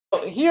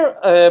Here,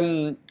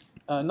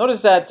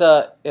 notice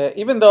that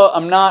even though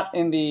I'm not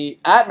in the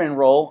admin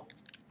role,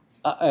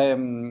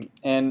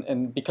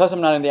 and because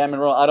I'm not in the admin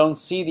role, I don't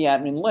see the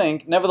admin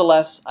link.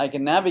 Nevertheless, I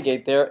can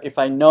navigate there if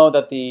I know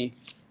that the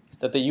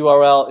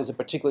URL is a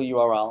particular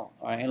URL,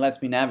 right, and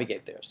lets me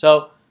navigate there.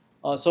 So,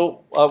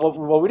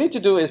 what we need to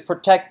do is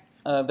protect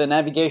the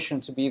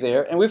navigation to be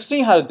there, and we've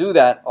seen how to do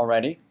that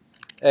already.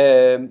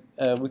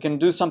 We can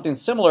do something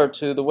similar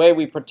to the way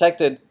we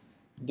protected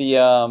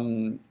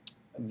the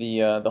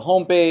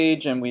home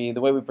page and the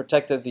way we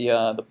protected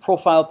the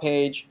profile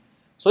page.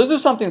 So let's do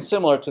something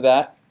similar to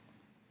that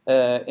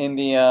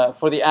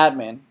for the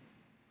admin.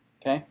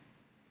 Okay,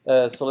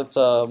 so let's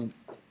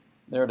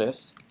there it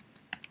is.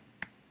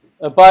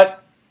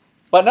 But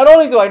not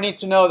only do I need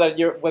to know that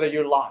whether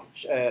you're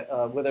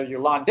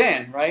logged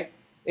in, right?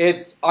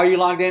 It's are you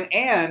logged in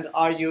and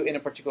are you in a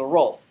particular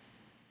role,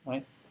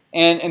 right?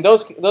 And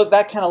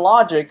that kind of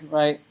logic,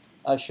 right,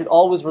 should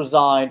always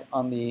reside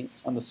on the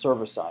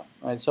server side,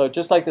 right? So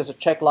just like there's a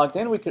check logged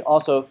in, we could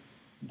also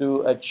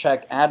do a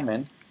check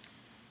admin,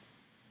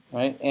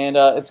 right? And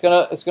it's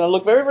gonna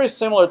look very, very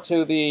similar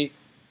to the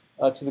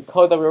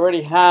code that we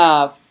already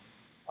have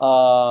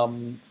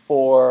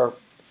for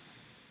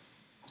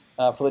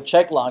the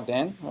check logged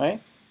in,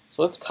 right?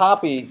 So let's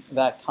copy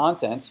that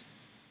content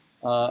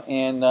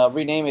and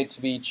rename it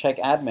to be check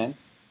admin,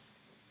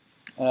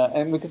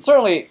 and we could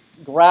certainly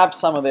grab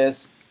some of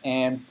this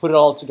and put it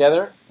all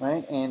together,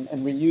 right? And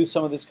reuse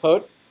some of this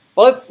code.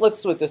 But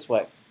let's do it this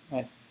way,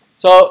 right?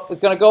 So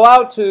it's going to go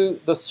out to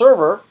the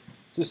server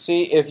to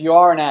see if you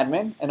are an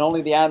admin, and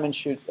only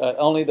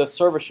the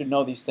server should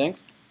know these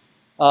things.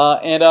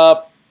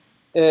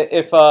 If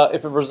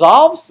it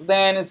resolves,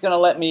 then it's going to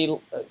let me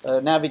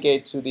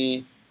navigate to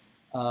the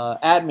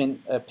admin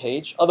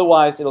page.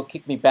 Otherwise, it'll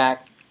kick me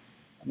back,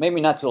 maybe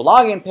not to the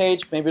login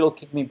page, maybe it'll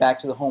kick me back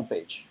to the home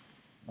page,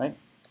 right?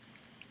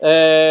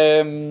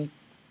 So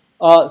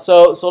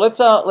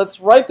let's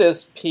write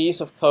this piece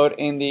of code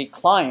in the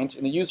client,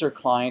 in the user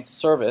client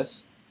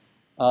service.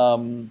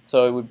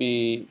 So it would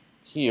be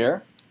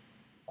here.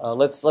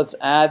 Let's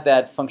add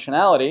that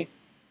functionality,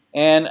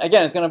 and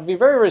again, it's going to be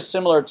very, very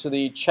similar to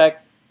the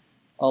check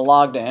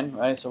logged in,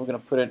 right? So we're going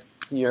to put it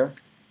here.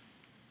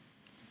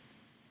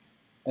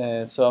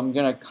 So I'm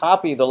going to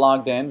copy the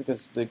logged in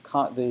because the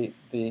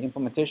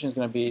implementation is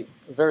going to be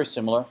very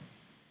similar,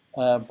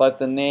 but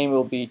the name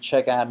will be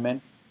check admin.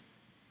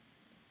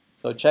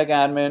 So check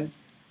admin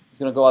is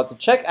going to go out to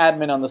check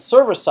admin on the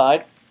server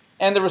side,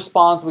 and the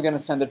response we're going to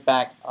send it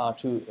back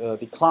to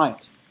the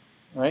client,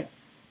 right?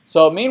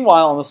 So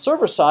meanwhile, on the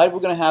server side, we're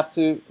going to have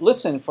to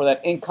listen for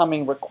that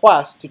incoming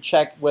request to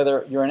check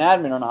whether you're an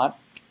admin or not.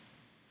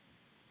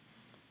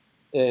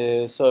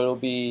 So it'll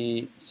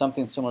be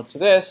something similar to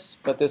this,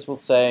 but this will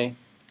say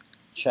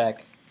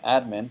check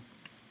admin.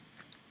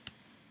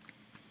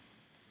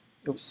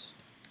 Oops.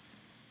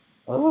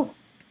 Oh,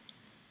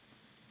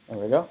 there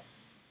we go.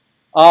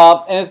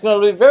 And it's going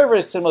to be very,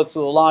 very similar to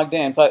a logged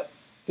in, but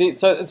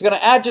so it's going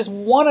to add just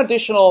one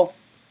additional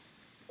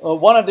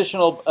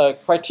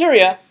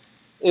criteria,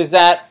 is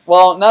that,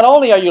 well, not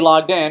only are you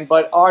logged in,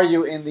 but are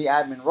you in the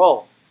admin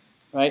role,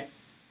 right?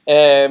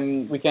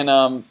 We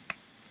can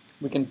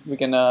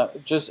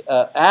just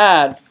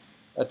add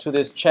to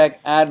this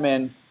check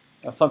admin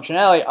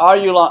functionality. Are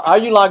you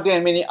logged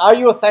in? Meaning, are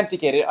you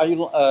authenticated?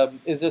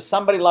 Is there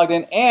somebody logged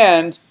in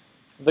and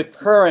the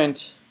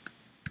current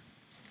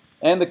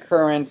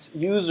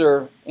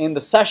user in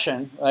the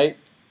session, right?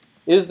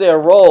 Is their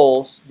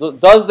roles?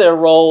 Does their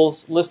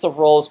list of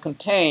roles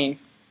contain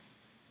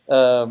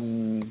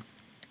the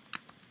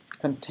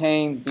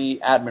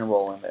admin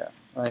role in there,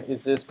 right?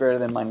 Is this greater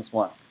than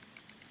 -1?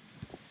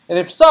 And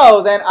if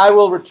so, then I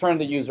will return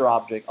the user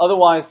object.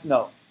 Otherwise,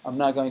 no, I'm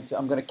not going to.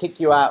 I'm going to kick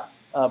you out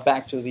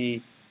back to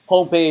the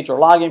home page or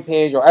login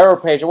page or error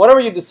page or whatever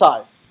you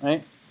decide,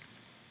 right?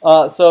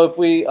 So if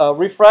we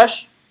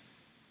refresh,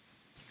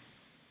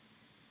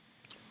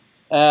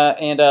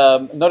 and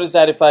notice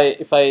that if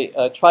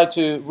I try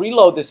to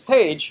reload this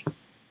page,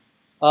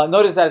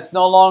 notice that it's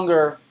no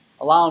longer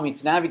allowing me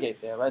to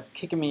navigate there, right? It's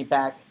kicking me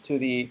back to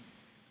the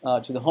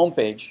home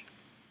page.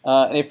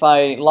 And if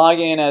I log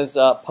in as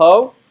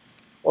Poe,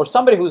 or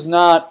somebody who's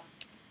not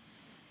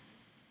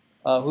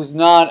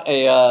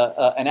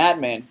an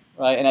admin,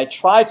 right? And I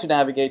try to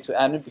navigate to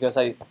admin because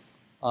I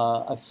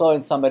saw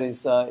in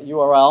somebody's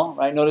URL,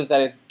 right? Notice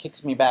that it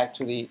kicks me back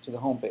to the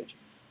home page.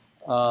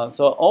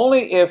 So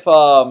only if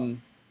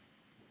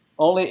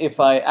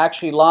I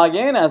actually log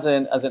in as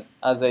an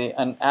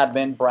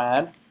admin,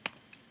 Brad,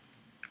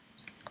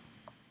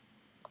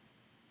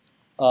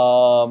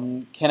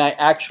 can I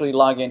actually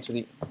go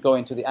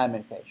into the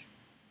admin page.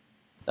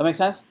 That make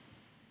sense?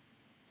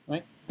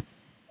 Right?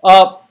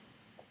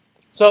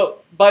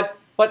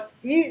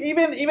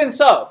 Even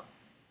so,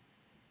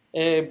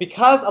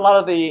 because a lot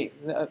of the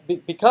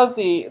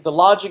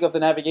logic of the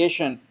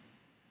navigation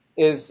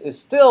is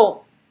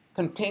still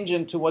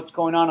contingent to what's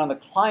going on the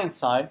client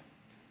side.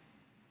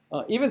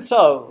 Even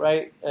so,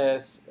 right?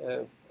 A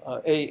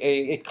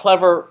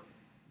clever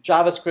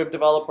JavaScript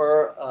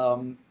developer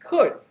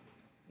could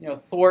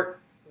thwart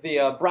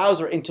the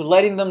browser into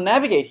letting them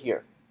navigate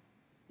here,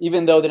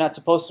 even though they're not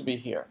supposed to be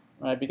here,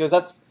 right? Because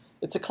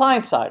it's a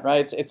client side,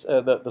 right? It's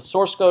the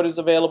source code is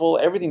available,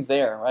 everything's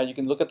there, right? You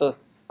can look at the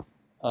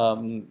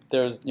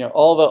there's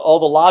all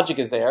the logic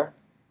is there,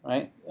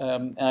 right?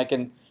 And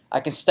I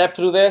can step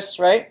through this,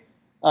 right?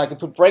 I can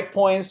put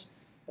breakpoints,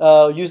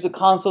 use the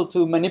console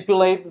to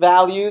manipulate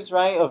values,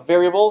 right, of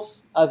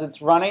variables as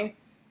it's running.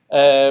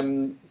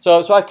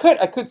 So I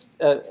could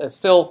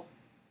still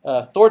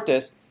thwart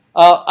this.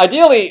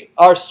 Ideally,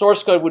 our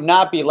source code would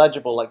not be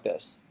legible like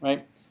this,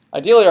 right?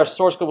 Ideally, our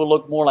source code would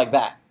look more like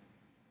that.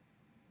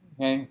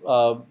 Okay.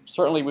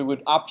 Certainly, we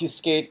would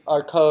obfuscate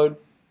our code,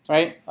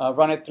 right?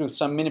 Run it through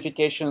some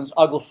minifications,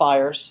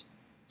 uglifiers,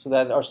 so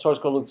that our source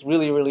code looks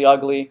really, really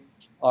ugly.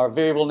 Our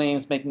variable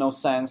names make no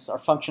sense. Our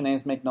function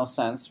names make no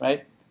sense,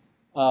 right?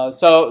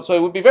 So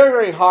it would be very,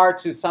 very hard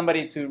to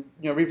somebody to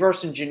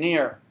reverse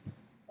engineer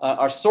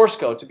our source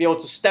code to be able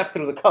to step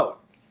through the code,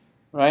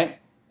 right?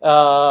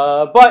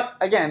 But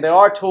again, there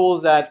are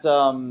tools that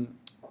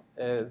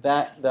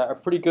that are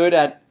pretty good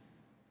at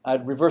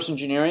reverse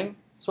engineering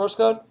source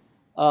code.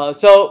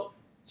 So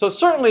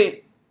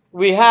certainly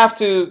we have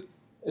to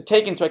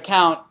take into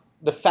account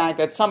the fact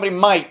that somebody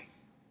might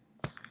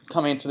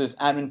come into this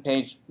admin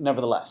page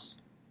nevertheless.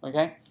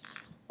 Okay.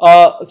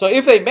 So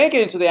if they make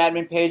it into the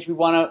admin page, we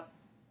want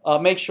to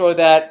make sure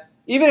that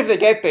even if they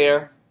get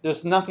there,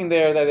 there's nothing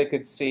there that they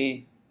could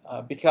see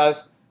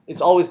because it's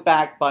always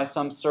backed by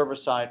some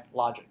server-side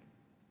logic.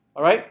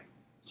 All right.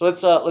 So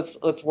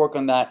let's work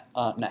on that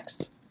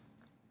next.